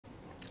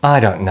I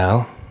don't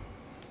know.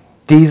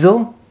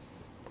 Diesel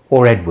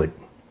or Edward?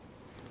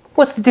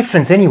 What's the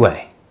difference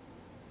anyway?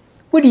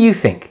 What do you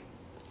think?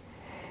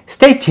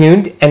 Stay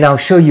tuned and I'll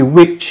show you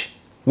which,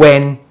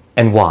 when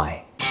and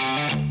why.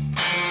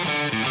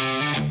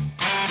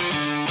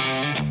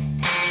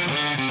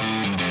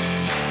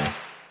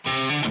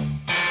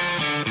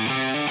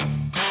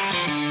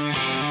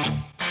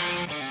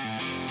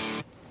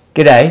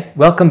 G'day,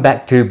 welcome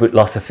back to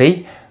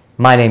Bootlosophy.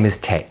 My name is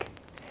Tech.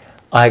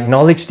 I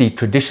acknowledge the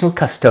traditional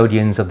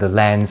custodians of the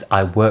lands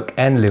I work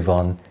and live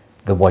on,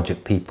 the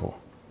Whadjuk people.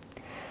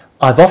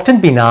 I've often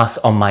been asked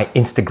on my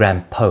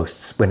Instagram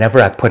posts, whenever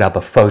I put up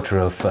a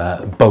photo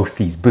of both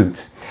these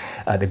boots,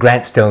 the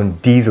Grantstone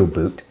Diesel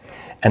boot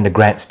and the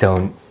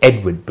Grantstone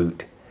Edward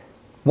boot,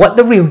 what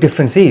the real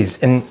difference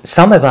is, and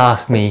some have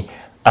asked me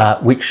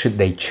which should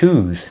they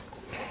choose.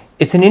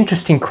 It's an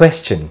interesting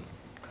question.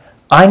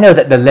 I know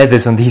that the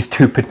leathers on these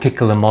two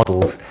particular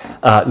models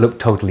look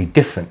totally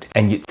different,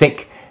 and you'd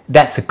think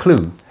that's a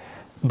clue.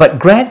 But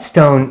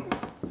Grantstone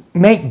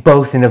make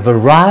both in a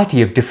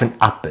variety of different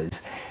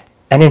uppers,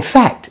 and in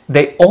fact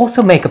they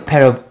also make a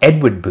pair of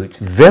Edward boots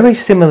very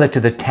similar to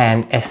the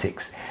tan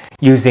Essex,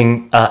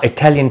 using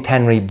Italian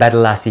tannery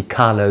Bootlosophy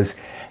Carlo's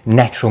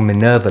natural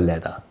Minerva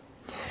leather.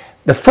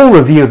 The full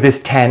review of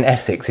this tan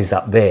Essex is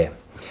up there.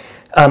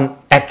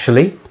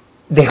 Actually,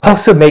 they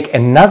also make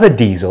another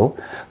diesel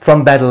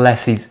from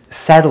Bootlosophy's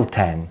saddle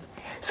tan.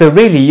 So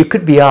really you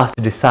could be asked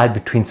to decide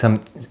between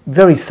some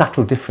very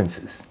subtle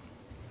differences.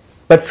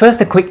 But first,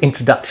 a quick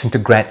introduction to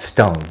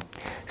Grantstone.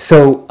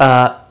 So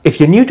if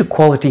you're new to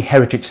quality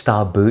heritage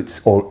style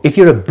boots, or if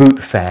you're a boot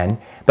fan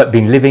but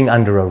been living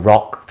under a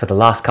rock for the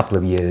last couple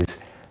of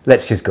years,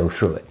 let's just go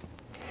through it.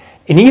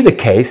 In either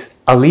case,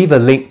 I'll leave a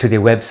link to their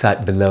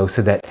website below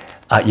so that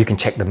you can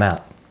check them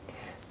out.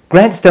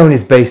 Grantstone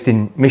is based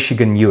in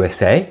Michigan,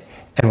 USA,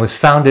 and was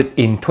founded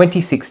in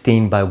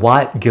 2016 by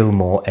Wyatt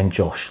Gilmore and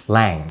Josh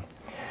Lang.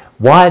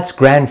 Wyatt's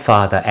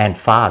grandfather and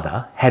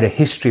father had a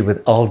history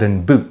with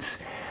Alden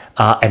Boots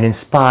and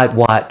inspired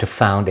Wyatt to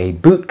found a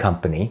boot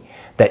company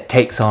that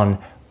takes on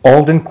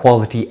Alden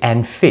quality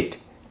and fit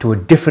to a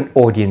different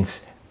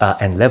audience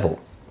and level.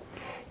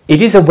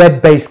 It is a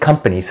web-based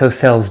company, so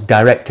sells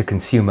direct to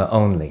consumer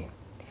only.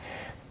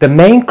 The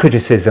main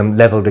criticism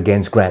leveled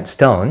against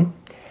Grantstone,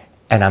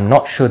 and I'm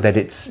not sure that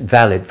it's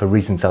valid for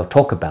reasons I'll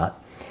talk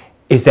about,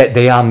 is that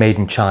they are made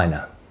in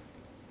China.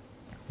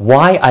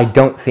 Why I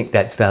don't think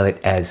that's valid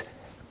as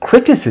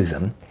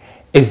criticism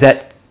is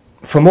that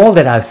from all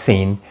that I've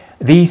seen,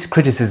 these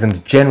criticisms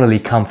generally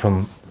come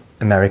from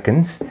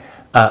Americans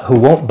who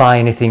won't buy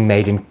anything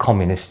made in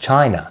communist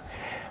China,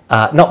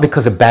 not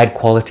because of bad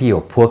quality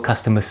or poor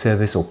customer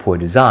service or poor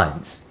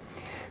designs.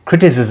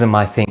 Criticism,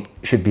 I think,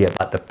 should be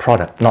about the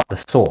product, not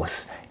the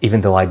source,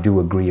 even though I do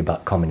agree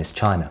about communist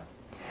China.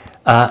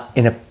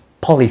 In a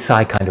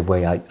poli-sci kind of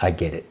way, I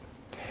get it.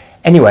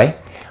 Anyway,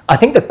 I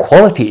think the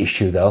quality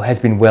issue, though, has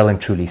been well and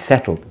truly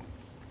settled.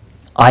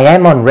 I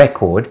am on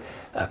record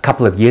a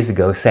couple of years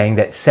ago saying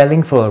that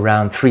selling for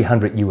around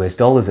 $300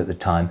 US at the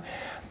time,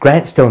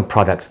 Grantstone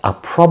products are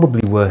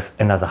probably worth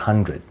another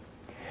 100.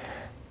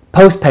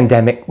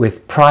 Post-pandemic,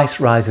 with price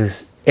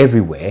rises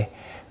everywhere,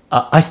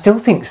 I still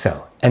think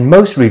so, and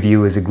most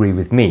reviewers agree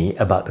with me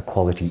about the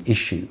quality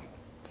issue.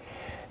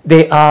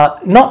 They are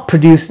not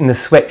produced in a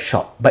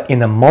sweatshop, but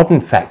in a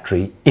modern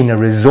factory in a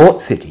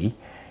resort city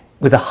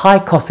with a high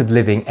cost of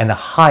living and a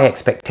high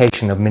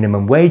expectation of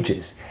minimum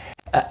wages.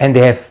 And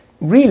they have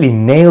really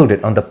nailed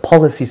it on the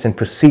policies and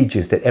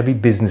procedures that every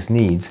business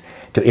needs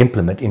to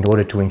implement in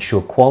order to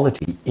ensure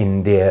quality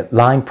in their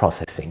line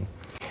processing.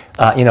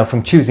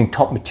 From choosing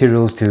top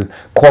materials to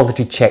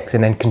quality checks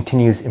and then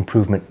continuous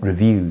improvement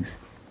reviews.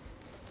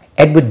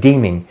 Edward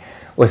Deeming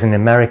was an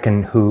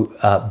American who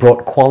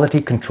brought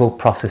quality control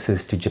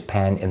processes to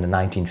Japan in the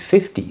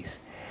 1950s.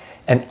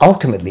 And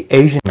ultimately,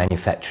 Asian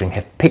manufacturing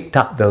have picked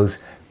up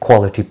those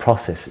quality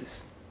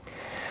processes.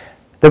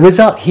 The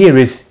result here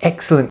is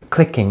excellent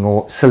clicking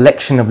or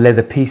selection of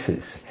leather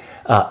pieces,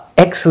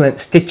 excellent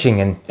stitching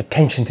and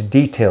attention to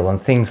detail on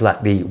things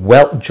like the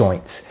welt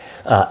joints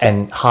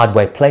and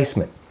hardware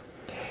placement.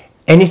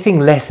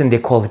 Anything less than their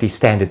quality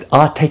standards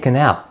are taken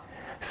out.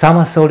 Some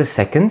are sold as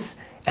seconds,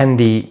 and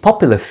the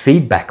popular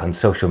feedback on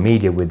social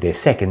media with their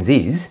seconds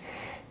is,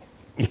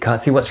 you can't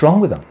see what's wrong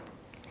with them.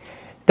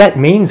 That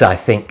means, I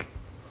think,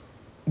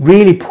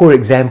 really poor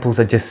examples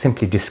are just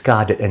simply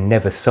discarded and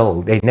never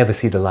sold. They never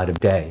see the light of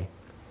day.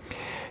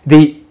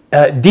 The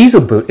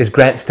diesel boot is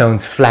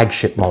Grantstone's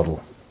flagship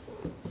model.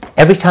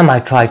 Every time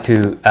I try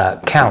to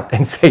count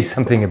and say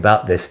something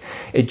about this,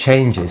 it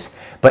changes.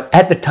 But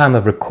at the time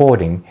of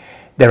recording,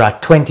 there are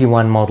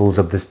 21 models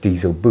of this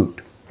diesel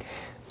boot.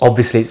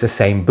 Obviously, it's the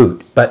same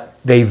boot, but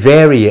they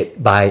vary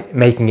it by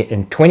making it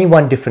in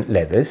 21 different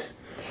leathers.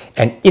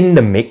 And in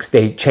the mix,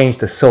 they changed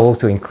the soles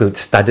to include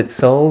studded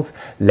soles,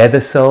 leather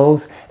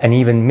soles, and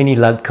even mini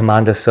lug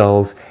commander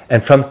soles.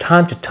 And from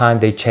time to time,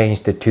 they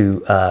changed the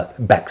two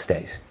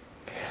backstays.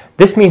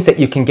 This means that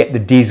you can get the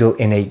diesel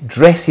in a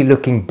dressy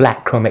looking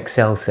black chrome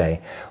excel,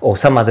 say, or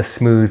some other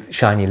smooth,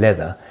 shiny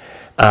leather.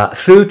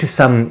 through to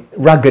some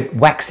rugged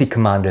waxy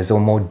commanders or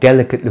more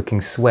delicate looking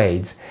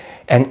suedes,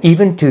 and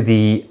even to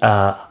the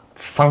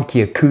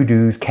funkier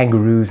kudus,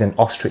 kangaroos and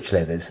ostrich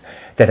leathers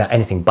that are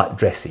anything but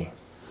dressy.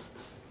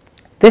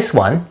 This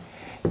one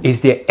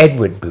is the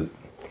Edward boot.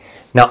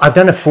 Now, I've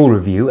done a full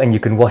review and you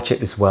can watch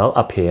it as well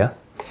up here.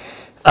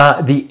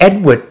 The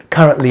Edward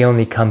currently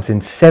only comes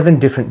in 7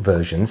 different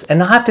versions,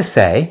 and I have to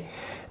say,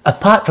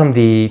 apart from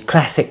the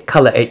classic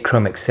Color 8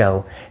 Chrome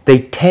Excel, they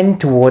tend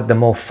toward the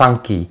more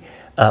funky,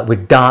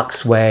 with dark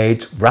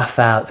suedes, rough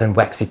outs and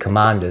waxy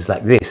commanders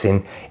like this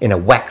in a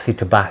waxy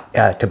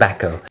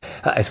tobacco,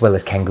 as well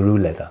as kangaroo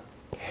leather.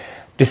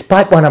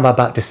 Despite what I'm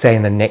about to say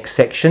in the next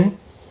section,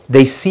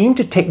 they seem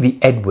to take the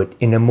Edward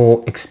in a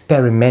more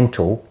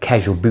experimental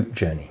casual boot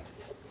journey.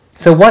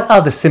 So what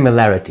are the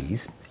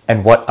similarities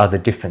and what are the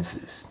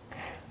differences?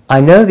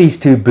 I know these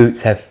two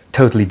boots have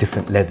totally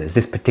different leathers,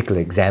 this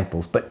particular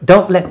examples, but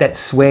don't let that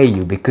sway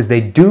you, because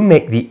they do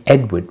make the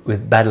Edward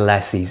with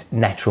Bootlosophy's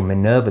natural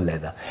Minerva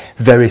leather,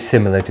 very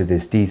similar to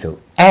this diesel.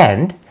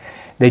 And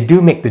they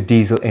do make the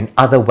diesel in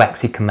other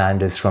waxy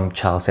commanders from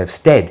Charles F.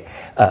 Stead,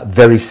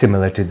 very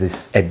similar to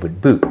this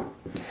Edward boot.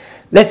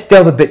 Let's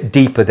delve a bit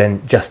deeper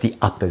than just the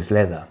uppers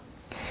leather.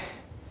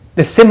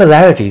 The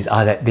similarities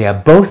are that they are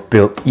both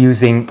built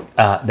using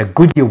the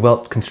Goodyear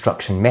welt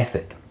construction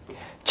method.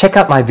 Check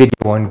out my video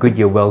on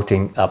Goodyear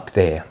welting up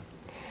there.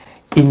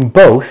 In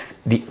both,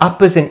 the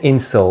uppers and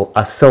insole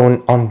are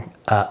sewn on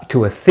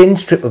to a thin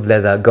strip of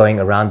leather going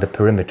around the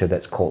perimeter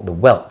that's called the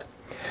welt.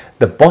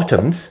 The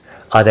bottoms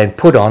are then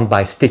put on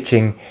by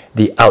stitching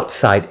the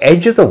outside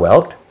edge of the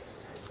welt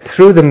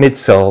through the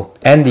midsole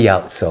and the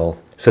outsole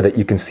so that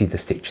you can see the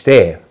stitch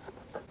there.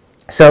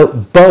 So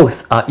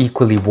both are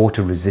equally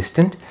water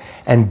resistant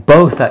and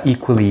both are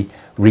equally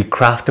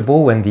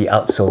recraftable when the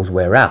outsoles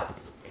wear out.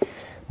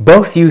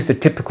 Both use the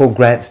typical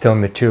Grantstone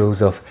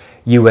materials of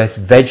US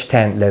veg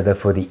tan leather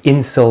for the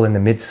insole and the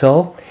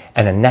midsole,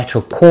 and a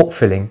natural cork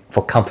filling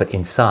for comfort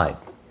inside.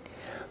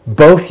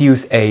 Both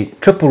use a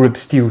triple rib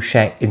steel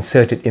shank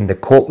inserted in the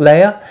cork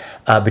layer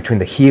between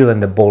the heel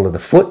and the ball of the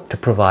foot to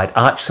provide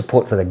arch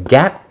support for the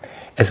gap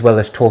as well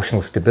as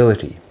torsional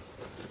stability.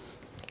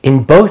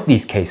 In both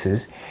these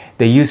cases,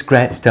 they use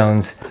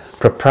Grantstone's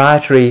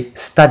proprietary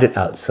studded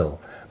outsole,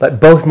 but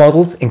both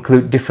models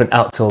include different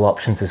outsole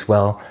options as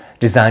well,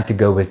 designed to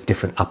go with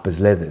different uppers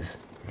leathers.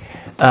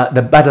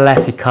 The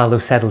Bootlosophy Carlo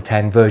Saddle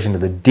Tan version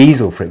of the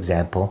diesel, for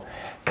example,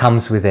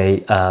 comes with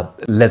a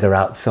leather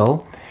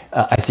outsole,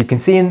 as you can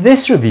see in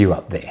this review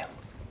up there.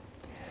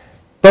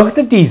 Both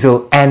the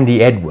diesel and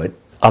the Edward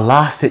are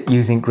lasted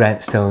using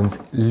Grantstone's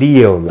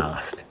Leo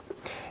last.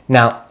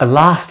 Now, a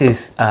last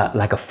is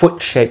like a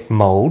foot-shaped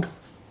mold,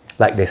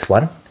 like this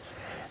one,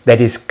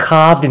 that is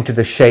carved into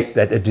the shape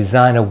that the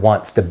designer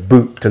wants the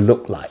boot to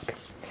look like.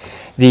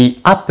 The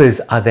uppers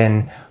are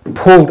then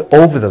pulled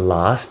over the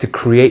last to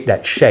create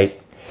that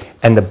shape,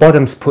 and the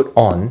bottoms put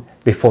on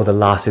before the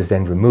last is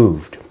then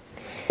removed.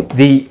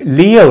 The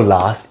Leo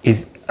last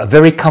is a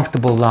very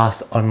comfortable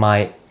last on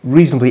my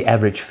reasonably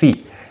average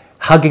feet,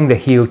 hugging the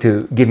heel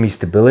to give me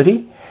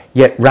stability,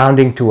 yet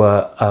rounding to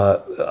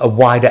a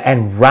wider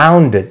and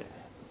rounded,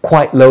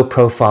 quite low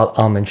profile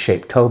almond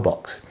shaped toe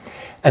box.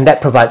 And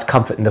that provides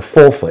comfort in the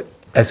forefoot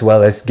as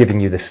well as giving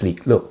you the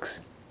sleek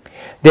looks.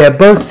 They are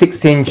both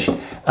 6-inch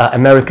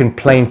American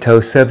plain toe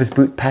service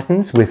boot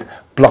patterns with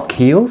block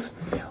heels,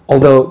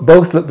 although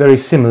both look very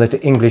similar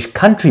to English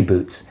country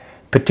boots,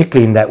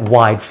 particularly in that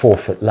wide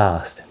forefoot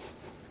last.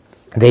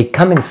 They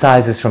come in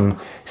sizes from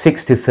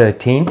 6 to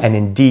 13 and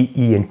in D,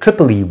 E and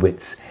triple E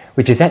widths,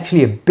 which is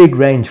actually a big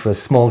range for a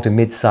small to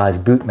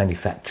mid-sized boot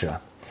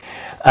manufacturer.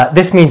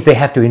 This means they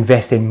have to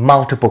invest in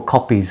multiple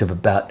copies of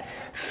about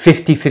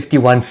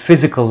 51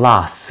 physical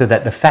lasts so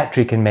that the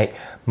factory can make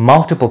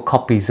multiple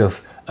copies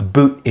of a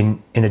boot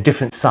in a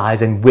different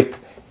size and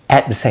width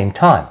at the same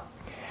time,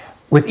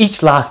 with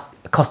each last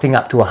costing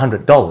up to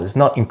 $100,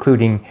 not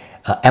including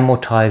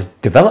amortized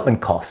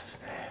development costs.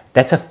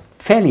 That's a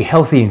fairly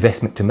healthy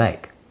investment to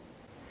make.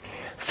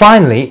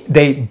 Finally,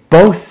 they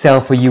both sell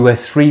for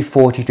US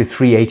 $340 to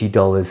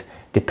 $380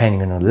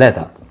 depending on the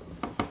leather.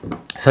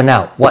 So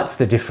now, what's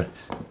the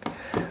difference?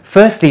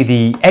 Firstly,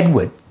 the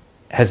Edward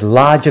has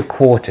larger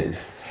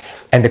quarters,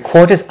 and the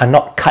quarters are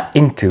not cut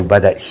into by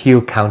that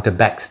heel counter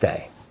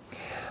backstay.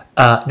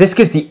 This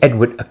gives the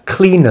Edward a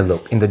cleaner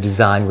look in the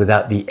design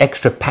without the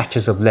extra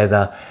patches of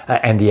leather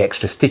and the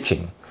extra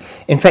stitching.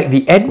 In fact,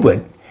 the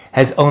Edward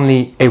has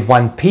only a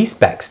one-piece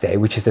backstay,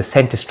 which is the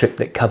center strip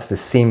that covers the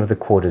seam of the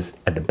quarters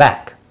at the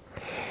back.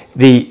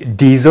 The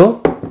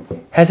Diesel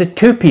has a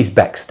two-piece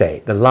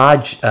backstay, the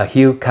large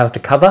heel counter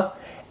cover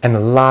and a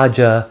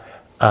larger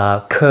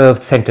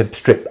curved center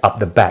strip up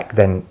the back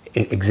than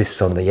it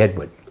exists on the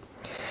Edward.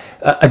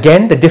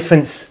 Again, the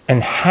difference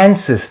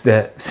enhances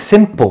the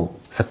simple,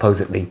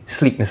 supposedly,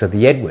 sleekness of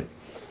the Edward.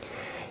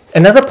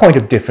 Another point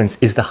of difference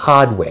is the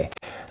hardware.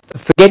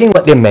 Forgetting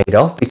what they're made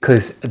of,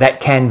 because that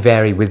can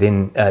vary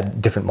within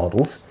different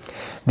models,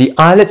 the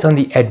eyelets on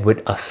the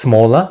Edward are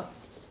smaller,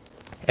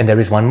 and there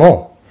is one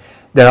more.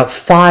 There are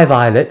 5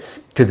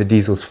 eyelets to the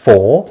Diesel's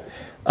 4,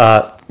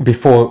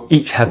 before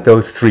each have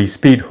those 3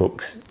 speed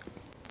hooks.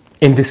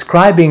 In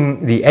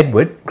describing the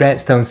Edward, Grant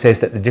Stone says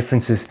that the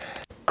differences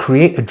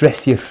create a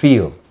dressier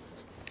feel.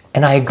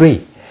 And I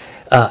agree.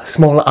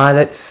 Smaller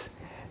eyelets,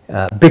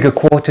 bigger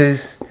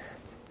quarters,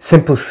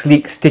 simple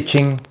sleek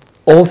stitching,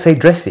 all say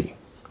dressy.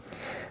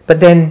 But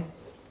then,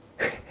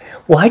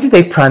 why do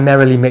they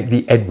primarily make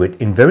the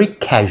Edward in very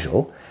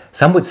casual,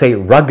 some would say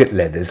rugged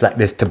leathers like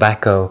this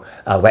tobacco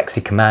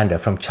waxy commander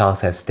from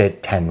Charles F.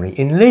 Stead Tannery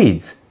in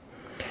Leeds?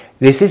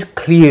 This is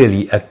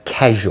clearly a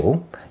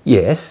casual,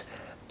 yes,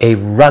 a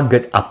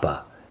rugged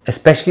upper,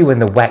 especially when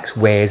the wax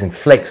wears and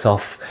flakes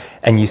off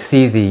and you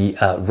see the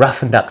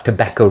roughened up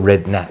tobacco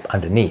red nap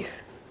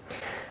underneath.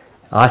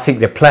 I think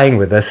they're playing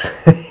with us.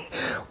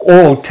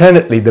 Or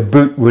alternately, the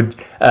boot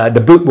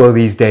world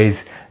these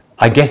days,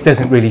 I guess,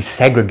 doesn't really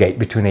segregate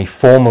between a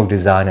formal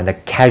design and a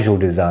casual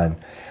design.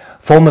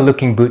 Formal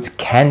looking boots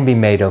can be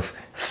made of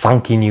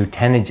funky new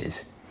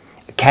tannages.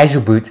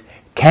 Casual boots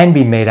can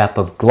be made up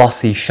of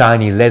glossy,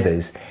 shiny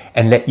leathers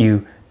and let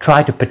you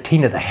try to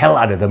patina the hell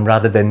out of them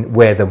rather than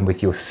wear them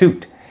with your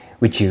suit,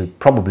 which you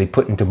probably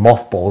put into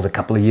mothballs a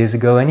couple of years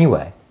ago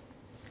anyway.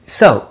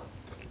 So,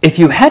 if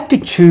you had to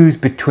choose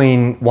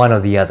between one or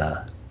the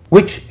other,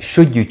 which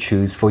should you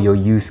choose for your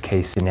use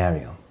case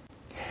scenario?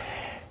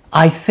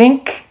 I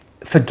think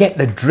forget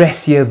the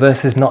dressier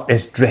versus not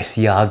as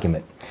dressy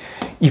argument.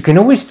 You can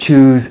always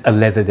choose a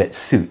leather that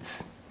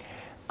suits.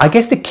 I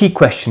guess the key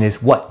question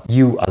is what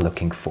you are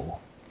looking for.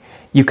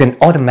 You can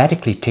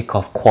automatically tick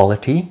off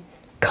quality,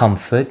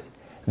 comfort,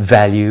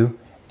 value,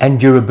 and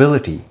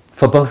durability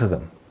for both of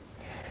them.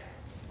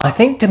 I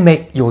think to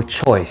make your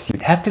choice,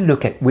 you'd have to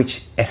look at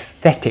which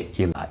aesthetic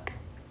you like.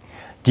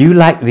 Do you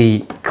like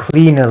the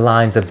cleaner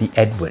lines of the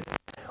Edward?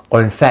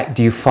 Or in fact,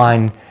 do you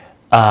find,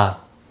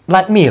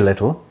 like me a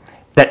little,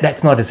 that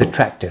that's not as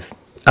attractive?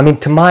 I mean,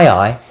 to my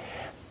eye,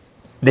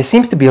 there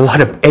seems to be a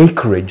lot of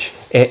acreage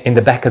in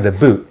the back of the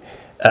boot,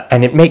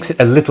 and it makes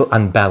it a little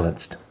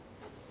unbalanced.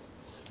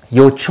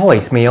 Your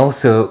choice may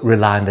also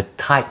rely on the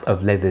type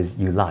of leathers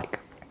you like.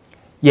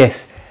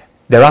 Yes,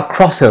 there are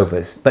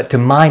crossovers, but to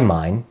my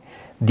mind,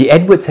 the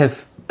Edwards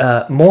have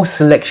more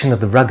selection of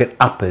the rugged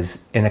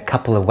uppers in a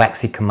couple of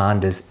waxy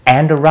commanders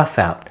and a rough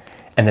out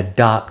and a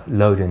dark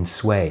Loden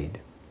suede.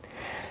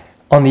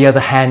 On the other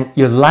hand,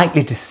 you're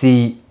likely to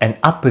see an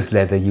uppers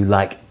leather you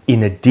like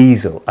in a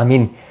diesel. I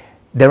mean,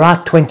 there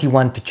are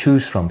 21 to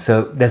choose from,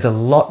 so there's a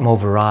lot more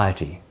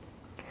variety.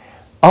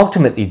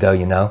 Ultimately though,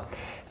 you know,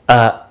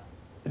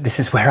 this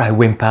is where I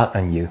wimp out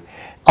on you.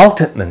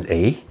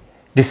 Ultimately,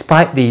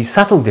 despite the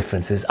subtle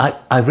differences,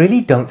 I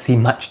really don't see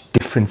much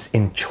difference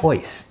in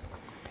choice.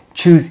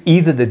 Choose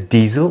either the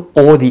diesel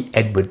or the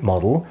Edward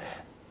model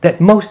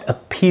that most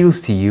appeals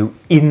to you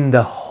in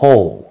the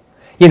whole.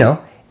 You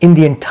know, in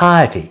the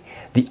entirety.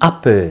 The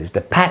uppers,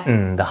 the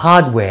pattern, the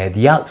hardware,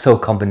 the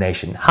outsole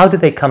combination. How do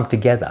they come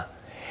together?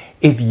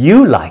 If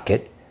you like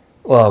it,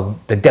 well,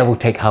 the devil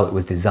take how it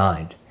was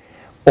designed.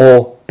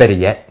 Or, better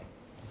yet,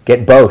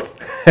 get both.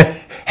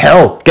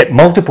 Hell, get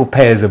multiple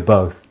pairs of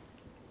both.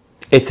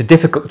 It's a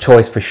difficult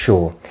choice for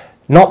sure.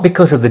 Not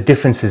because of the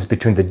differences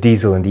between the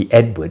diesel and the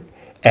Edward,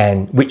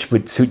 and which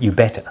would suit you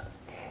better.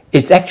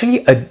 It's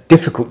actually a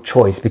difficult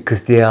choice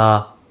because they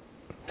are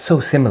so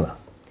similar.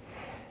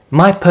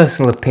 My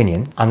personal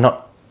opinion, I'm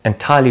not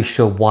entirely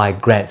sure why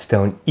Grant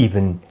Stone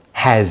even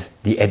has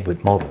the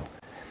Edward model.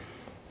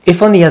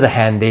 If on the other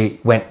hand they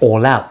went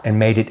all out and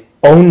made it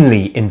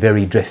only in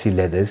very dressy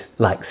leathers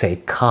like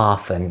say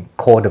calf and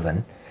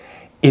cordovan,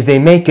 if they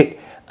make it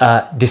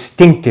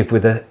distinctive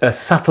with a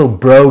subtle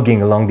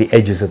broguing along the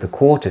edges of the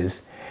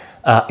quarters,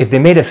 if they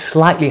made a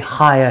slightly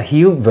higher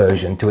heel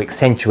version to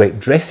accentuate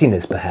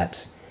dressiness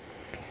perhaps,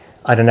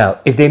 I don't know,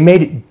 if they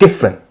made it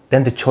different,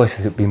 then the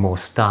choices would be more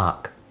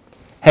stark.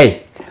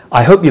 Hey,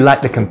 I hope you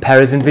liked the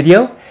comparison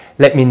video.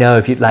 Let me know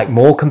if you'd like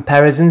more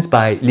comparisons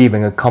by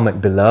leaving a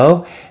comment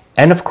below.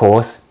 And of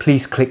course,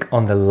 please click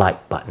on the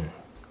like button.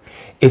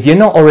 If you're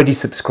not already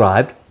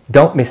subscribed,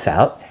 don't miss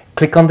out.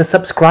 Click on the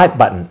subscribe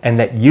button and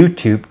let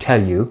YouTube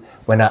tell you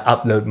when I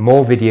upload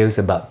more videos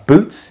about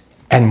boots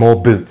and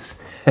more boots.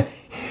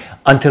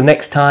 Until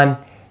next time,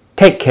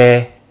 take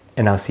care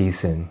and I'll see you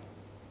soon.